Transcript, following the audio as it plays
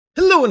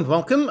Hello and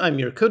welcome, I'm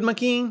your Code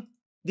Monkey.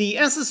 The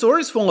Asset Store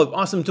is full of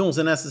awesome tools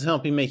and assets to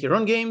help you make your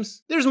own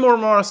games. There's more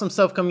and more awesome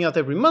stuff coming out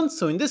every month,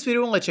 so in this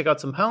video let's check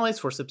out some highlights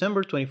for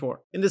September 24.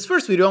 In this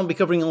first video I'll be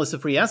covering a list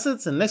of free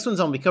assets, and next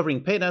ones I'll be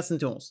covering paid assets and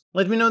tools.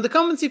 Let me know in the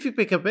comments if you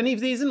pick up any of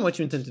these and what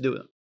you intend to do with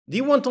them. Do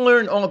you want to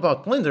learn all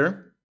about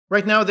Blender?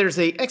 Right now there's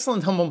an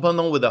excellent humble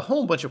bundle with a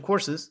whole bunch of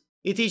courses.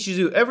 It teaches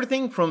you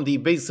everything from the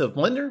basics of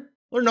Blender,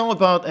 learn all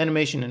about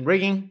animation and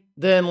rigging,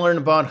 then learn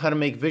about how to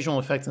make visual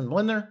effects in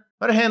Blender,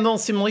 how to handle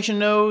simulation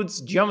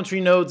nodes,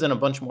 geometry nodes, and a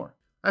bunch more.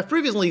 I've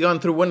previously gone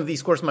through one of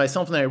these courses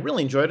myself and I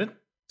really enjoyed it,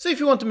 so if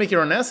you want to make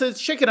your own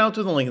assets, check it out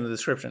with the link in the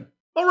description.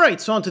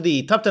 Alright, so on to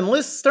the top 10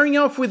 list, starting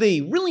off with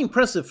a really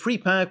impressive free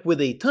pack with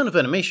a ton of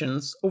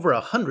animations, over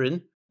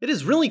 100. It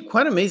is really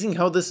quite amazing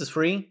how this is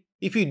free.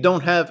 If you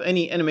don't have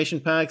any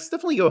animation packs,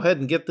 definitely go ahead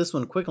and get this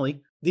one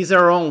quickly. These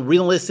are all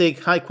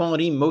realistic, high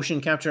quality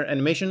motion capture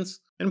animations.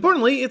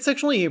 Importantly, it's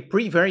actually a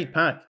pretty varied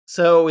pack.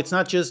 So it's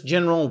not just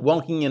general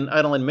walking and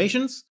idle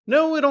animations.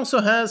 No, it also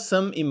has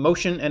some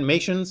emotion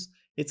animations.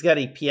 It's got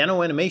a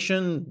piano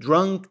animation,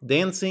 drunk,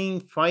 dancing,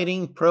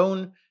 fighting,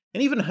 prone,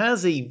 and even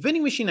has a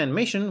vending machine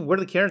animation where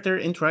the character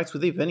interacts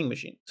with a vending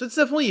machine. So it's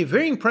definitely a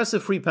very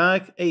impressive free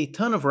pack, a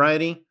ton of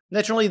variety.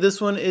 Naturally, this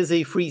one is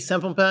a free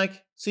sample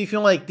pack, so if you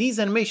like these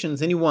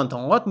animations and you want a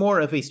lot more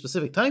of a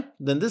specific type,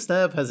 then this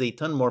tab has a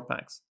ton more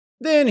packs.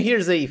 Then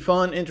here's a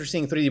fun,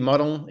 interesting 3D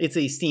model. It's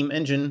a Steam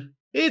engine.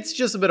 It's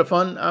just a bit of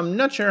fun. I'm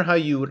not sure how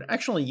you would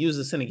actually use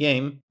this in a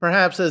game.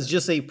 Perhaps as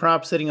just a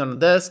prop sitting on a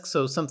desk,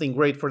 so something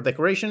great for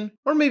decoration.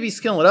 Or maybe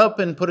scale it up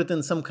and put it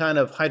in some kind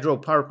of hydro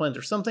power plant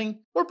or something.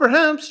 Or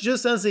perhaps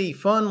just as a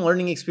fun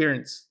learning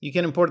experience. You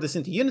can import this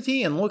into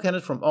Unity and look at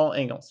it from all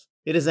angles.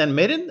 It is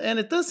animated, and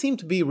it does seem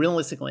to be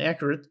realistically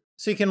accurate.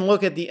 So you can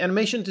look at the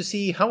animation to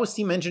see how a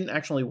Steam engine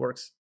actually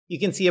works. You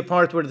can see a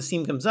part where the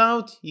steam comes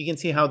out, you can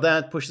see how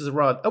that pushes a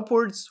rod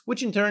upwards,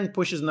 which in turn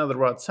pushes another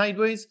rod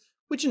sideways,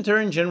 which in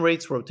turn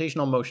generates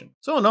rotational motion.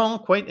 So in all,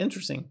 quite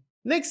interesting.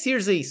 Next,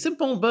 here's a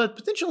simple but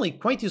potentially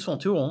quite useful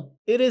tool.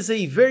 It is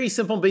a very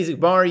simple basic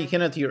bar you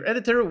can add to your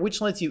editor,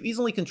 which lets you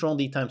easily control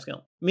the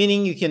timescale.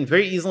 Meaning you can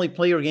very easily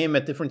play your game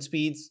at different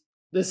speeds.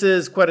 This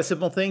is quite a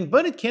simple thing,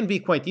 but it can be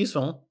quite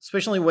useful,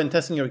 especially when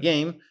testing your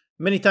game.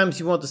 Many times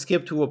you want to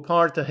skip to a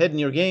part ahead in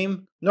your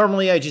game.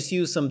 Normally I just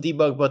use some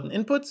debug button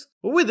inputs,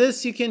 but with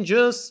this you can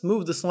just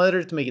move the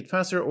slider to make it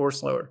faster or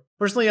slower.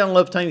 Personally, I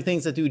love tiny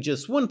things that do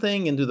just one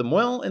thing and do them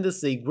well, and this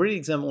is a great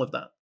example of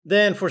that.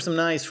 Then for some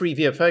nice free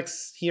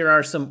VFX, here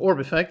are some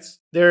Orb Effects.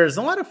 There's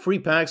a lot of free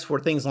packs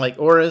for things like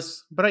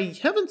Auras, but I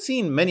haven't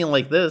seen many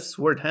like this,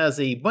 where it has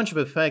a bunch of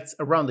effects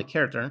around the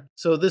character.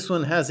 So this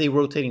one has a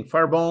rotating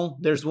fireball,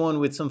 there's one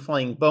with some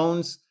flying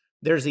bones,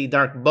 there's a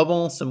dark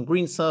bubble, some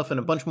green stuff, and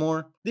a bunch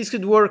more. These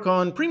could work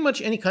on pretty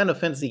much any kind of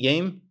fantasy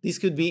game. These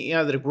could be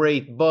either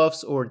great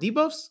buffs or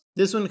debuffs.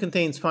 This one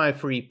contains 5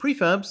 free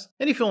prefabs,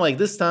 and if you like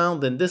this style,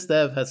 then this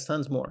dev has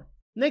tons more.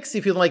 Next,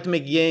 if you'd like to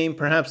make a game,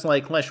 perhaps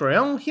like Clash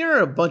Royale, here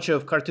are a bunch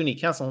of cartoony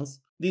castles.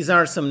 These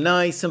are some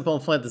nice, simple,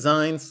 flat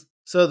designs.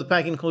 So the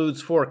pack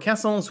includes 4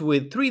 castles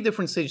with 3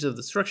 different stages of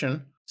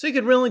destruction. So you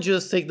could really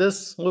just take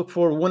this, look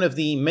for one of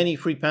the many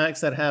free packs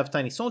that have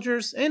tiny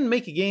soldiers, and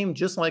make a game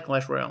just like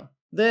Clash Royale.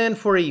 Then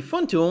for a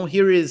fun tool,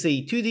 here is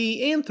a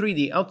 2D and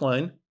 3D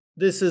outline.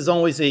 This is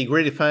always a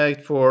great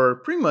effect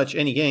for pretty much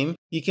any game.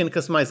 You can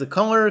customize the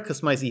color,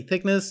 customize the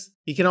thickness.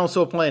 You can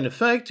also apply an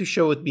effect to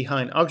show it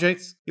behind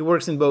objects. It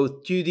works in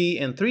both 2D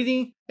and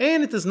 3D,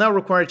 and it does not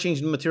require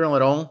changing the material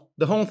at all.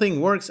 The whole thing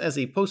works as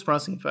a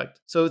post-processing effect.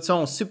 So it's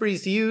all super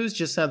easy to use,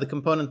 just add the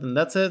component and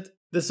that's it.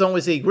 This is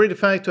always a great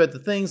effect to add to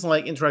things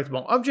like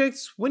interactable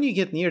objects when you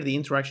get near the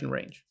interaction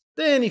range.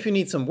 Then if you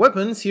need some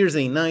weapons, here's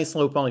a nice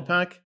low poly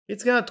pack.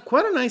 It's got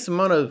quite a nice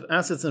amount of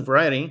assets and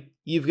variety.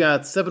 You've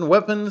got 7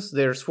 weapons,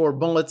 there's 4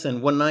 bullets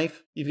and 1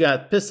 knife. You've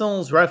got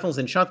pistols, rifles,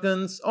 and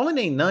shotguns, all in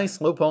a nice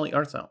low poly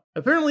art style.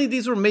 Apparently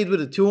these were made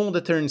with a tool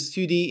that turns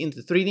 2D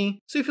into 3D,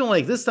 so if you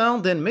like this style,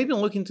 then maybe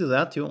look into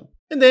that tool.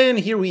 And then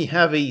here we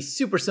have a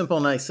super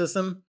simple nice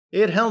system.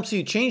 It helps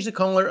you change the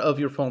color of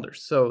your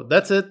folders. So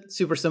that's it,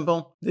 super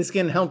simple. This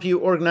can help you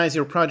organize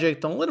your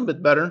project a little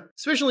bit better,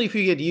 especially if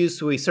you get used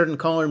to a certain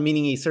color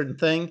meaning a certain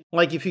thing.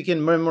 Like if you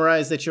can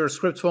memorize that your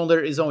script folder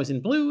is always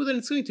in blue, then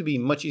it's going to be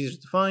much easier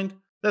to find.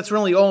 That's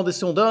really all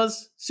this tool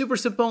does. Super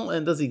simple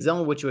and does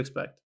exactly what you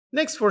expect.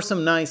 Next, for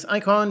some nice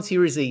icons,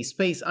 here is a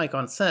space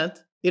icon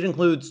set. It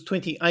includes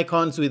 20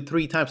 icons with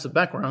 3 types of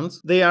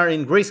backgrounds. They are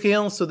in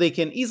grayscale, so they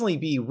can easily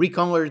be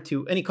recolored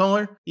to any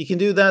color. You can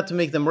do that to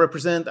make them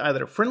represent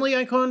either friendly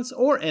icons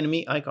or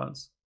enemy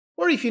icons.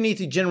 Or if you need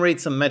to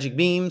generate some magic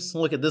beams,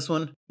 look at this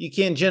one. You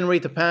can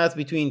generate a path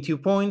between 2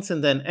 points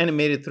and then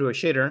animate it through a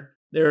shader.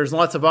 There's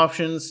lots of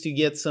options to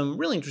get some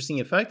really interesting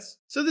effects.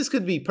 So this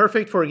could be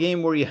perfect for a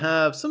game where you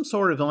have some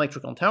sort of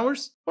electrical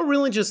towers, or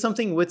really just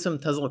something with some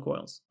Tesla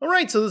coils.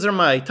 Alright, so those are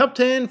my top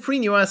 10 free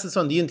new assets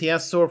on the Unity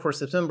Asset Store for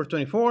September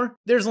 24.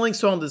 There's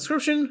links to all in the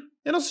description,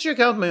 and also check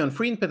out my own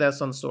free and paid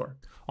assets on the store.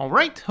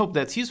 Alright, hope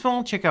that's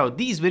useful. Check out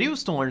these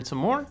videos to learn some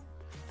more.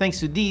 Thanks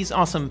to these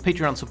awesome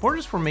Patreon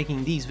supporters for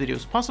making these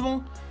videos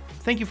possible.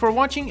 Thank you for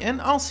watching,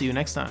 and I'll see you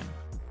next time.